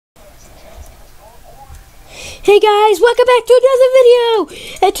Hey guys, welcome back to another video,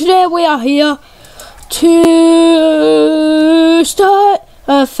 and today we are here to start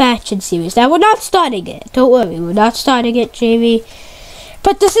a faction series. Now we're not starting it, don't worry, we're not starting it, Jamie,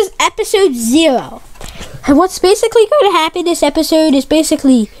 but this is episode 0, and what's basically going to happen this episode is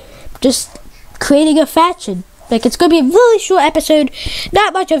basically just creating a faction. Like, it's going to be a really short episode,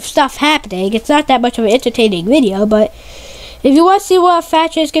 not much of stuff happening, it's not that much of an entertaining video, but if you want to see what a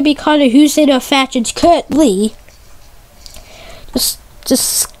faction is going to be called or who's in our factions currently,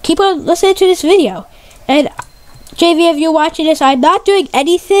 just keep on listening to this video. And JV, if you're watching this, I'm not doing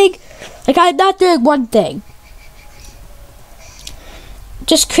anything. Like, I'm not doing one thing.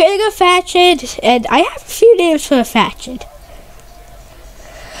 Just creating a faction, and I have a few names for a faction.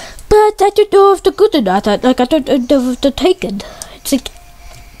 But I don't know if they're good or not. Like, I don't know if they're taken. It's like,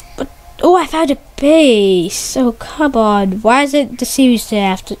 oh, I found a base. Oh, come on. Why is it the series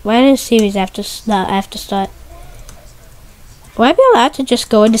have to? Why does the series have to start? Will I be allowed to just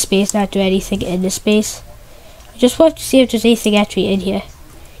go into space, not do anything in the space? I just want to see if there's anything actually in here.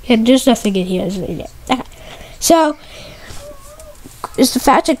 Yeah, there's nothing in here, isn't there? Okay. So, is the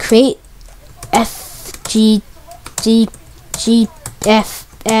faction create F G G G F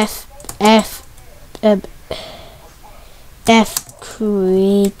F F F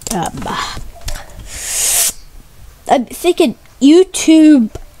create I'm thinking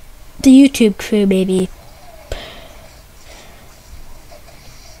YouTube, the YouTube crew maybe.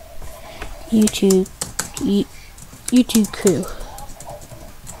 YouTube crew.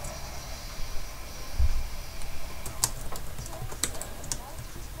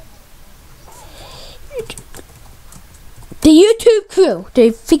 The YouTube crew.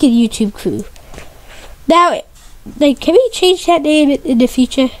 They're thinking YouTube crew. Now, like, can we change that name in the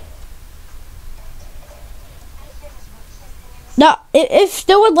future? No, if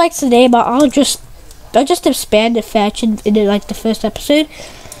no one likes the name, I'll just expand the faction in like the first episode.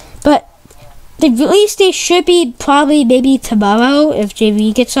 But the release date should be probably maybe tomorrow if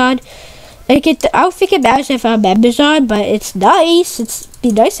JV gets on. Like, I don't think it matters if our members on, but it's nice. It'd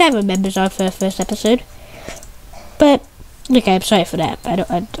be nice to have our members on for the first episode. But okay, I'm sorry for that. I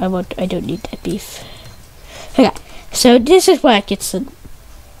don't need that beef. Okay, so this is where it gets in.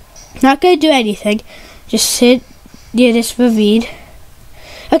 Not gonna do anything. Just sit near this ravine.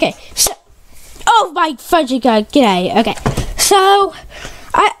 Okay, so oh my fudging god, get out of here. Okay, so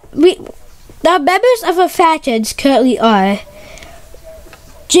the members of our factions currently are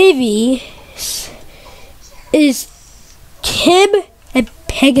JV is Kim and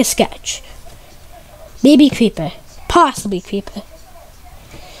Pegasketch. Maybe Creeper. Possibly Creeper.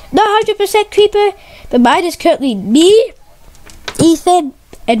 Not 100% Creeper, but mine is currently me, Ethan,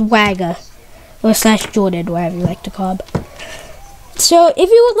 and Wagger. Or / Jordan, whatever you like to call him. So, if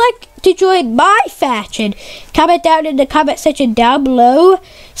you would like to join my faction, comment down in the comment section down below,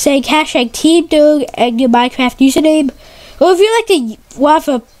 saying #TeamDog and your Minecraft username. Or if you like to want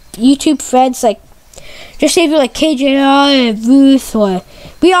for YouTube friends, like, just say if you're like KJR and Ruth, or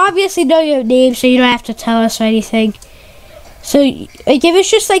we obviously know your name, so you don't have to tell us or anything. So, like, if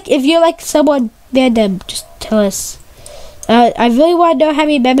it's just like, if you're like someone random, just tell us. I really want to know how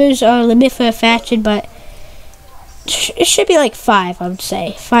many members are limit for a faction, but it should be like 5, I would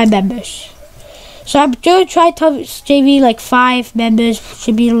say. 5 members. So I'm going to try to tell JV like 5 members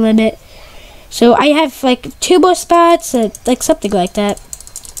should be the limit. So I have like 2 more spots, like something like that.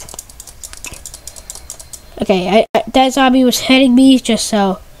 Okay, that zombie was hitting me just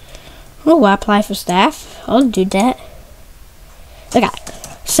so. Oh, I'll apply for staff. I'll do that. Okay,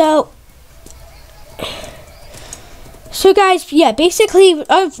 so guys, yeah, basically,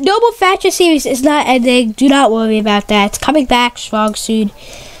 our normal faction series is not ending. Do not worry about that. It's coming back strong soon.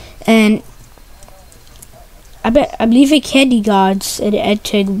 And I'm leaving Candy Gods and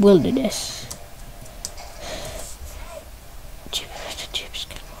entering Wilderness.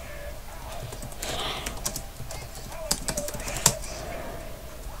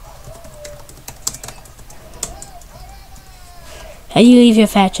 How do you leave your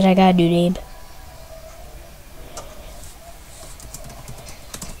faction? I got a new name.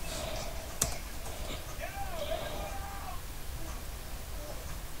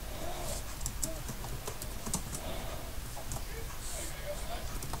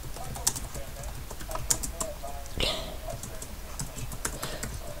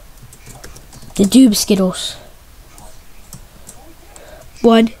 The Doom Skittles.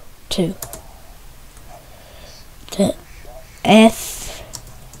 1, 2. The F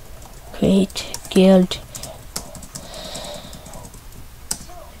Create Guild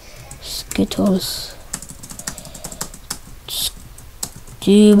Skittles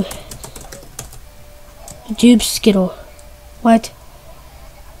Doom YouTube Skittle. What?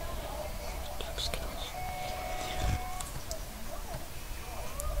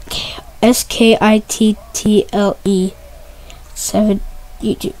 SKITTLE 7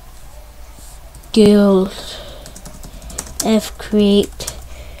 YouTube Guild F create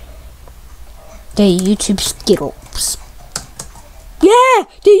the YouTube Skittles. Yeah,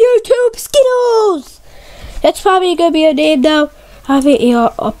 the YouTube Skittles. That's probably gonna be a name now. I have it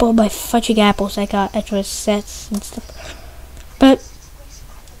here up on my fudging apples. I got extra sets and stuff. But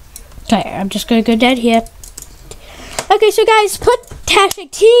okay, I'm just gonna go down here. Okay, so guys, put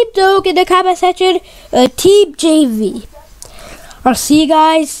hashtag Team Dog in the comment section. Team JV. I'll see you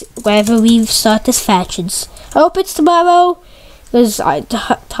guys wherever we start this factions. I hope it's tomorrow, because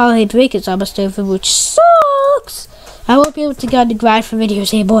holiday break is almost over, which sucks. I won't be able to get on the grind for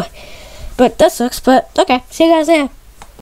videos anymore. But that sucks. But okay, see you guys there.